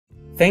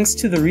Thanks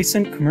to the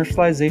recent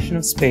commercialization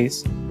of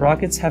space,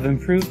 rockets have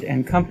improved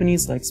and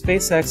companies like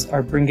SpaceX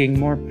are bringing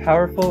more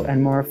powerful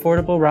and more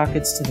affordable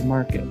rockets to the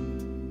market.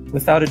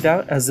 Without a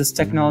doubt, as this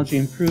technology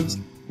improves,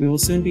 we will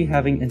soon be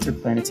having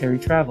interplanetary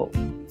travel.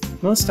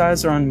 Most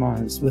eyes are on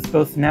Mars, with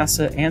both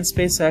NASA and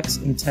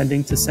SpaceX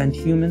intending to send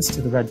humans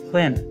to the Red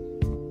Planet.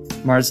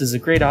 Mars is a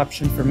great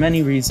option for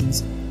many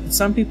reasons, but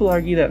some people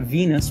argue that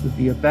Venus would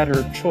be a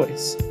better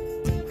choice.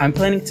 I'm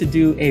planning to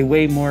do a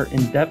way more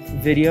in-depth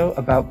video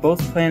about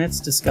both planets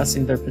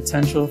discussing their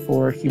potential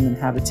for human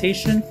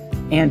habitation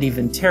and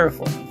even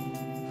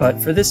terraforming.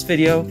 But for this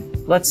video,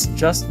 let's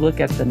just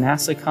look at the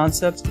NASA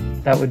concept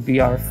that would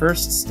be our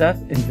first step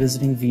in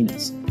visiting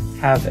Venus,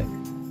 HAVOC.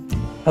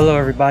 Hello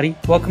everybody,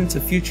 welcome to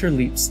Future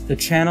Leaps, the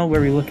channel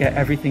where we look at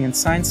everything in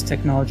science,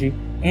 technology,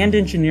 and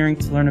engineering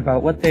to learn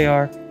about what they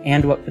are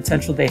and what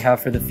potential they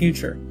have for the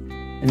future.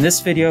 In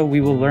this video,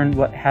 we will learn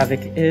what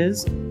HAVOC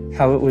is,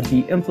 how it would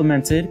be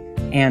implemented,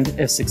 and,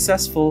 if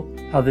successful,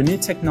 how the new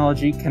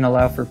technology can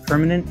allow for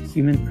permanent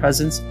human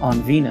presence on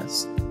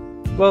Venus.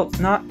 Well,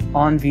 not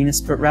on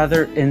Venus, but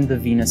rather in the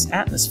Venus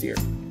atmosphere.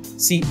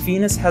 See,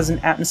 Venus has an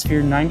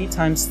atmosphere 90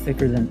 times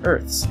thicker than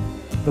Earth's.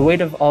 The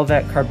weight of all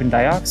that carbon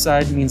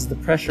dioxide means the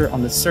pressure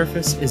on the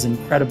surface is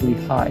incredibly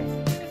high.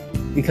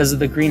 Because of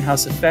the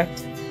greenhouse effect,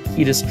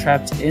 heat is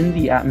trapped in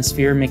the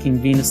atmosphere, making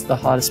Venus the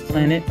hottest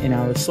planet in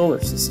our solar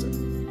system.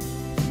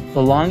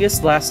 The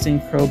longest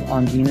lasting probe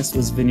on Venus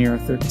was Venera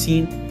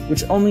 13,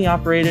 which only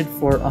operated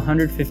for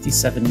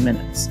 157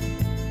 minutes.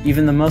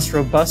 Even the most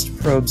robust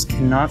probes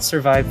cannot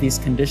survive these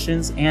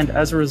conditions, and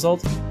as a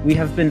result, we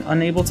have been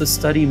unable to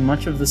study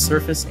much of the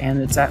surface and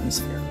its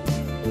atmosphere.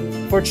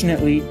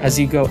 Fortunately, as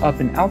you go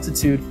up in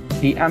altitude,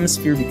 the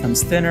atmosphere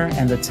becomes thinner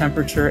and the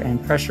temperature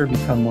and pressure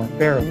become more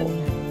bearable.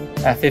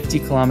 At 50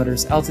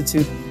 kilometers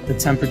altitude, the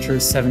temperature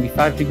is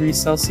 75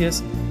 degrees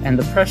Celsius and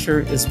the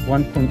pressure is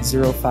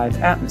 1.05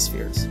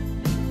 atmospheres.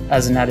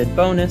 As an added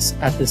bonus,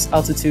 at this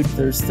altitude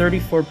there's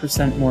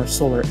 34% more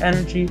solar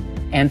energy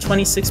and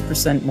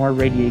 26% more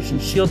radiation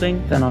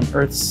shielding than on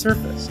Earth's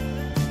surface,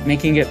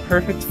 making it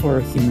perfect for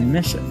a human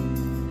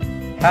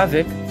mission.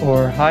 HAVOC,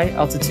 or High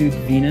Altitude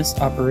Venus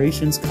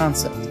Operations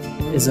Concept,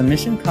 is a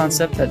mission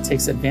concept that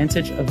takes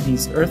advantage of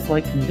these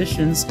Earth-like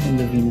conditions in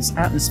the Venus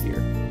atmosphere,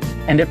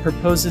 and it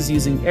proposes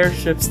using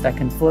airships that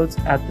can float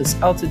at this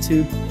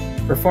altitude,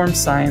 perform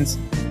science,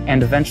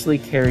 and eventually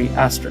carry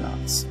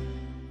astronauts.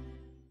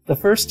 The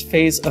first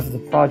phase of the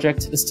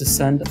project is to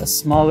send a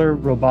smaller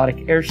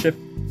robotic airship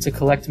to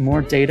collect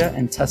more data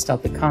and test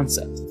out the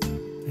concept.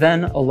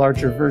 Then a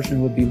larger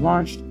version would be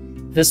launched,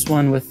 this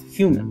one with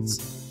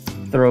humans.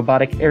 The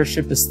robotic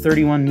airship is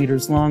 31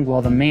 meters long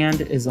while the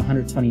manned is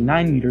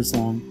 129 meters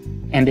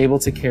long and able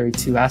to carry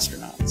 2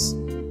 astronauts.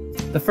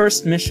 The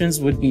first missions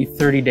would be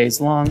 30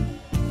 days long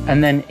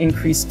and then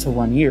increase to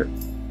 1 year.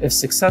 If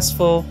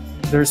successful,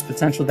 there's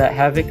potential that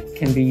HAVOC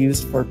can be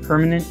used for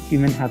permanent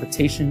human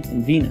habitation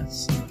in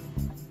Venus.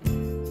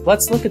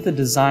 Let's look at the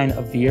design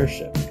of the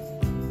airship.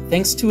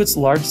 Thanks to its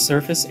large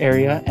surface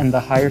area and the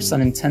higher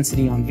sun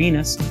intensity on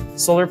Venus,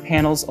 solar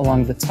panels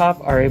along the top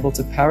are able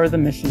to power the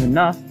mission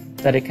enough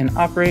that it can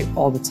operate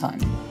all the time,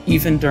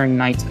 even during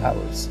night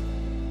hours.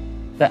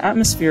 The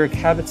atmospheric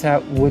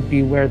habitat would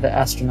be where the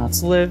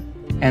astronauts live,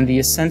 and the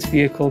ascent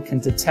vehicle can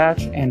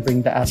detach and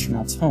bring the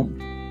astronauts home.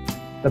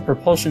 The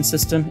propulsion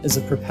system is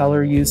a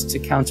propeller used to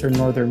counter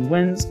northern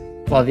winds,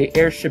 while the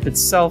airship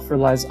itself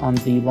relies on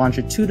the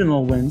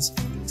longitudinal winds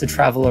to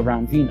travel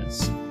around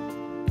Venus.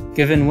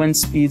 Given wind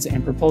speeds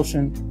and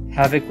propulsion,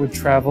 HAVOC would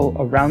travel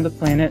around the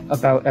planet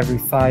about every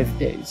 5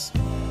 days.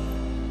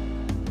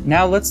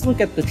 Now let's look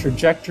at the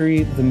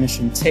trajectory the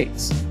mission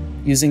takes.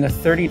 Using a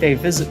 30-day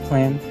visit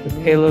plan,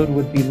 the payload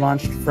would be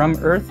launched from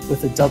Earth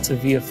with a delta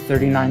V of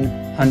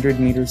 3,900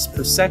 meters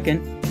per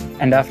second,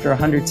 and after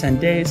 110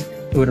 days,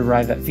 it would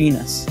arrive at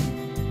Venus.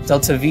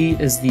 Delta V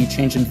is the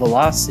change in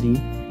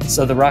velocity,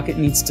 so the rocket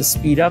needs to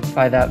speed up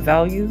by that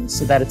value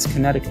so that its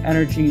kinetic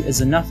energy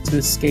is enough to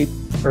escape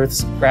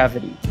Earth's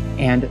gravity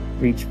and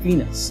reach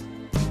Venus.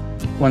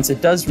 Once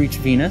it does reach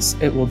Venus,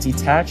 it will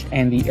detach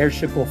and the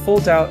airship will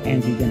fold out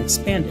and begin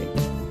expanding.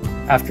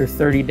 After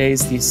 30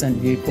 days, the ascent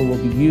vehicle will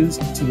be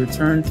used to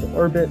return to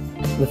orbit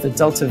with a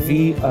delta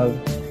V of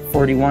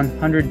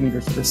 4,100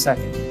 meters per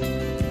second.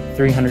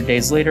 300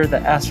 days later, the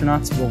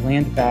astronauts will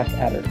land back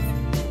at Earth.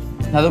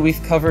 Now that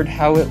we've covered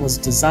how it was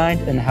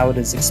designed and how it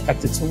is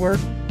expected to work,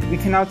 we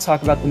can now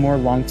talk about the more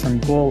long-term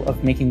goal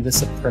of making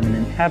this a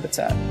permanent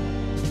habitat.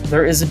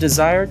 There is a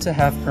desire to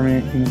have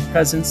permanent human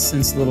presence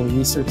since little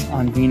research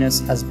on Venus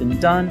has been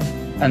done,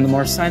 and the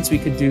more science we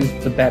could do,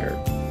 the better.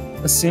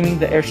 Assuming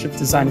the airship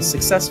design is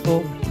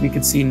successful, we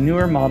could see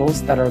newer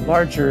models that are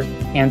larger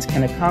and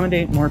can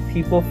accommodate more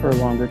people for a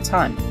longer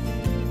time.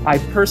 I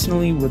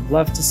personally would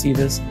love to see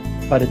this,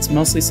 but it's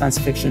mostly science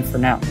fiction for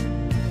now.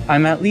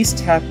 I'm at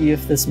least happy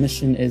if this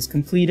mission is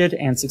completed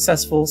and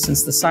successful,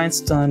 since the science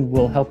done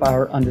will help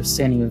our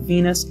understanding of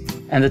Venus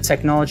and the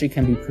technology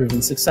can be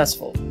proven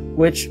successful,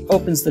 which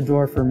opens the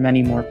door for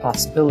many more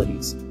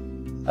possibilities.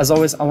 As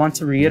always, I want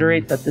to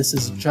reiterate that this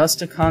is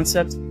just a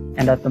concept,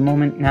 and at the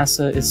moment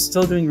NASA is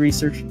still doing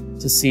research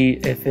to see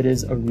if it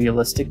is a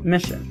realistic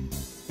mission.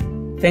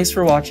 Thanks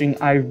for watching.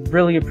 I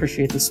really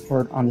appreciate the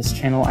support on this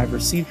channel I've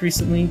received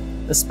recently,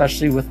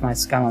 especially with my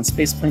Skylon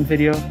spaceplane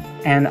video,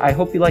 and I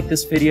hope you like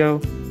this video.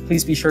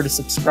 Please be sure to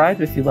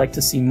subscribe if you'd like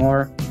to see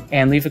more,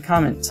 and leave a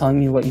comment telling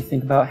me what you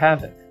think about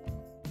HAVOC.